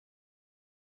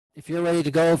If you're ready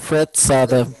to go, Fritz,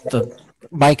 the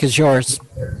mic is yours.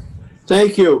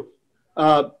 Thank you.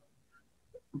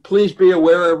 Please be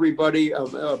aware, everybody,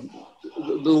 of the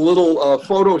little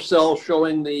photo cell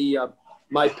showing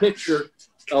my picture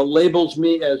labels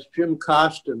me as Jim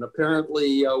Costin.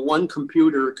 Apparently, one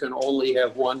computer can only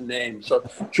have one name. So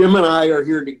Jim and I are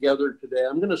here together today.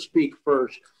 I'm going to speak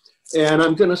first, and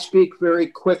I'm going to speak very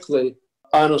quickly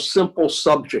on a simple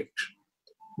subject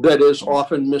that is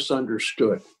often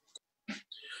misunderstood.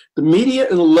 The media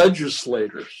and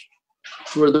legislators,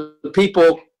 who are the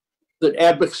people that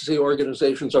advocacy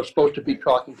organizations are supposed to be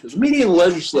talking to, the media and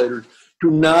legislators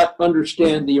do not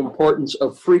understand the importance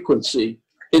of frequency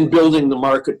in building the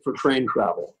market for train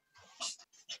travel.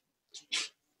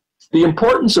 The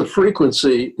importance of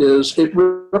frequency is it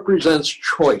represents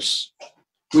choice.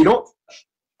 We don't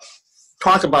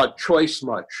talk about choice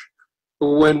much.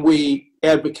 When we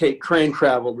advocate train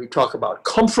travel, we talk about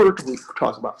comfort, we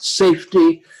talk about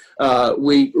safety,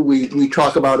 we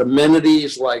talk about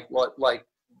amenities like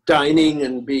dining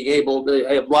and being able to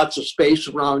have lots of space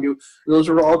around you. Those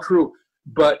are all true.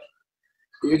 But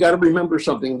you got to remember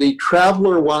something. The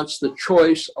traveler wants the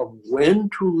choice of when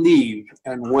to leave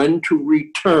and when to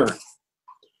return.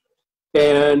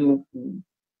 And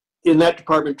in that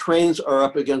department, trains are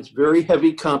up against very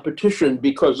heavy competition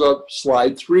because of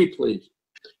slide 3, please.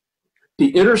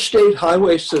 The interstate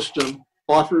highway system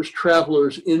offers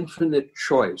travelers infinite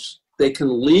choice. They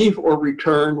can leave or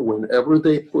return whenever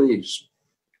they please.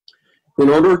 In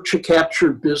order to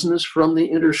capture business from the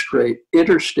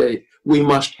interstate, we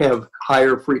must have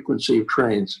higher frequency of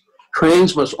trains.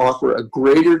 Trains must offer a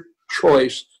greater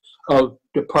choice of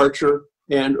departure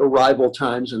and arrival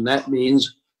times, and that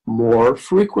means more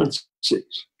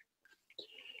frequencies.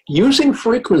 Using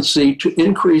frequency to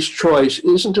increase choice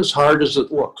isn't as hard as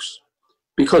it looks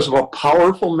because of a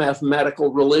powerful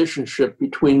mathematical relationship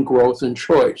between growth and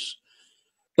choice.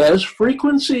 As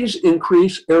frequencies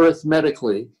increase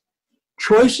arithmetically,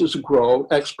 choices grow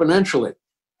exponentially.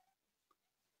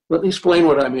 Let me explain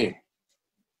what I mean.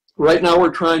 Right now,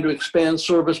 we're trying to expand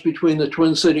service between the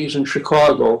Twin Cities and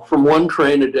Chicago from 1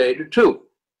 train a day to 2.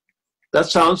 That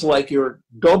sounds like you're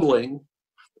doubling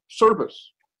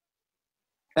service.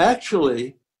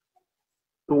 Actually,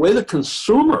 the way the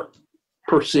consumer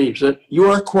perceives it, you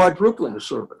are quadrupling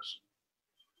service.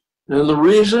 And the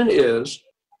reason is,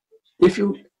 if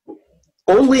you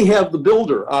only have the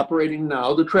builder operating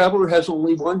now, the traveler has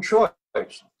only one choice.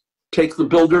 Take the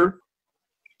builder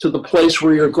to the place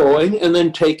where you're going, and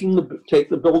then take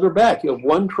the builder back. You have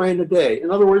 1 train a day.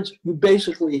 In other words, you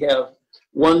basically have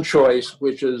one choice,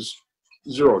 which is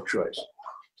 0 choice.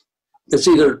 It's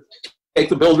either take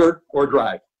the builder or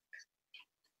drive.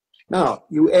 Now,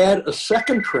 you add a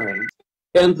 2nd train,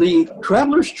 and the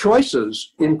traveler's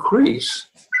choices increase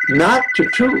not to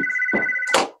 2,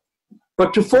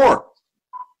 but to 4.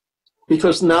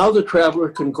 Because now the traveler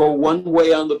can go one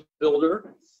way on the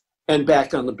builder and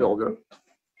back on the builder,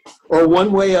 or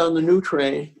one way on the new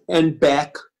train and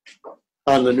back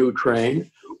on the new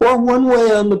train, or one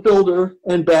way on the builder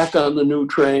and back on the new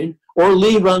train, or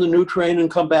leave on the new train and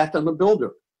come back on the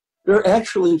builder. There are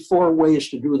actually 4 ways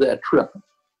to do that trip.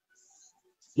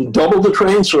 You double the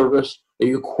train service, and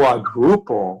you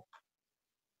quadruple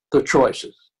the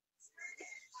choices.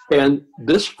 And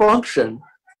this function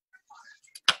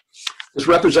is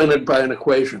represented by an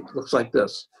equation. It looks like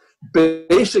this.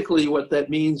 Basically, what that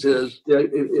means is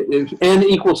if n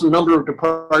equals the number of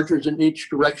departures in each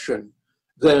direction,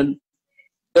 then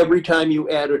every time you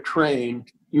add a train,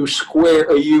 you square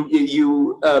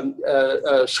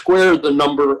square the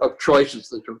number of choices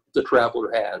that the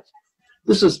traveler has.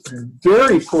 This is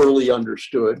very poorly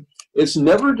understood. It's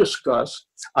never discussed.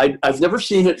 I've never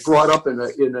seen it brought up in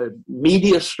a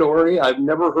media story. I've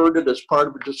never heard it as part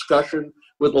of a discussion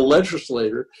with a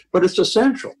legislator, but it's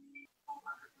essential.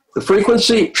 The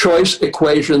frequency choice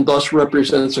equation thus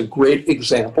represents a great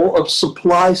example of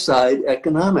supply-side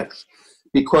economics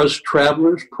because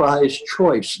travelers prize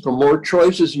choice. The more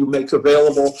choices you make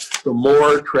available, the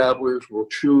more travelers will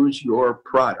choose your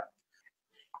product.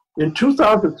 In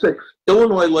 2006,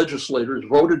 Illinois legislators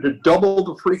voted to double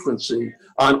the frequency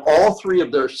on all 3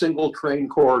 of their single train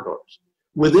corridors.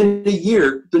 Within a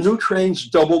year, the new trains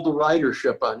doubled the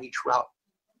ridership on each route.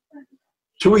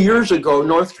 2 years ago,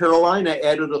 North Carolina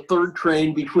added a 3rd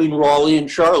train between Raleigh and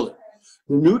Charlotte.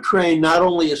 The new train not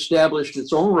only established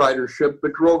its own ridership,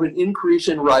 but drove an increase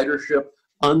in ridership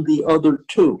on the other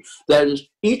 2. That is,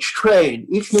 each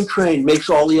new train makes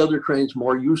all the other trains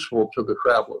more useful to the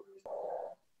traveler.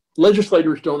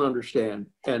 Legislators don't understand,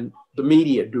 and the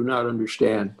media do not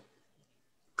understand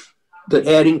that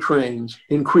adding trains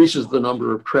increases the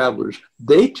number of travelers.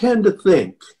 They tend to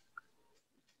think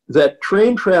that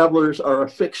train travelers are a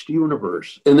fixed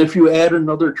universe. And if you add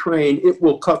another train, it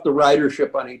will cut the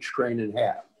ridership on each train in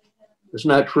half. It's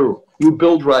not true. You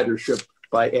build ridership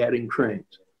by adding trains.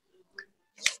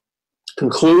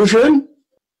 Conclusion,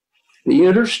 the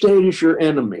interstate is your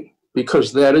enemy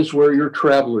because that is where your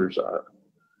travelers are.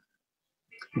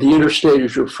 The interstate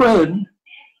is your friend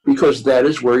because that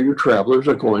is where your travelers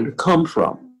are going to come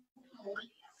from.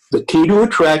 The key to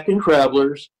attracting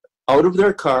travelers out of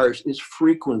their cars is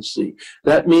frequency.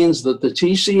 That means that the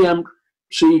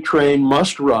TCMC train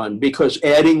must run because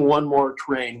adding one more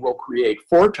train will create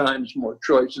 4 times more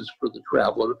choices for the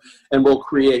traveler and will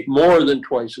create more than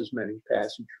twice as many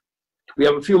passengers. We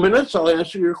have a few minutes. I'll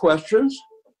answer your questions.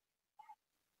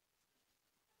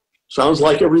 Sounds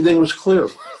like everything was clear.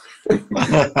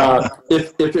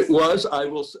 If it was, I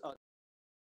will.